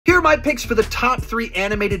are my picks for the top 3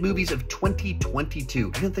 animated movies of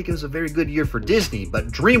 2022. I didn't think it was a very good year for Disney, but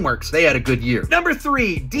DreamWorks, they had a good year. Number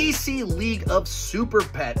 3, DC League of Super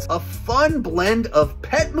Pets. A fun blend of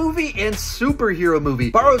pet movie and superhero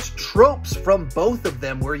movie. Borrows tropes from both of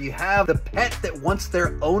them, where you have the pet that wants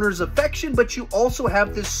their owner's affection, but you also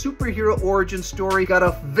have this superhero origin story. Got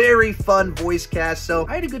a very fun voice cast, so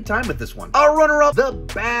I had a good time with this one. Our runner-up, The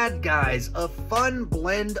Bad Guys. A fun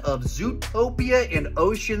blend of Zootopia and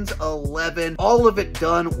Ocean's 11. All of it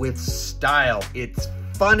done with style. It's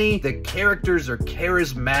funny, the characters are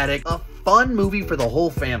charismatic, a fun movie for the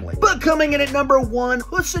whole family. But coming in at number 1,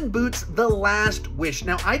 Puss in Boots: The Last Wish.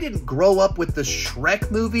 Now, I didn't grow up with the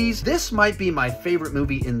Shrek movies. This might be my favorite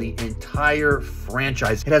movie in the entire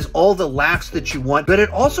franchise. It has all the laughs that you want, but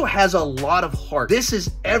it also has a lot of heart. This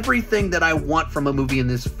is everything that I want from a movie in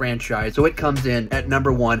this franchise, so it comes in at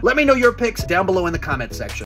number 1. Let me know your picks down below in the comment section.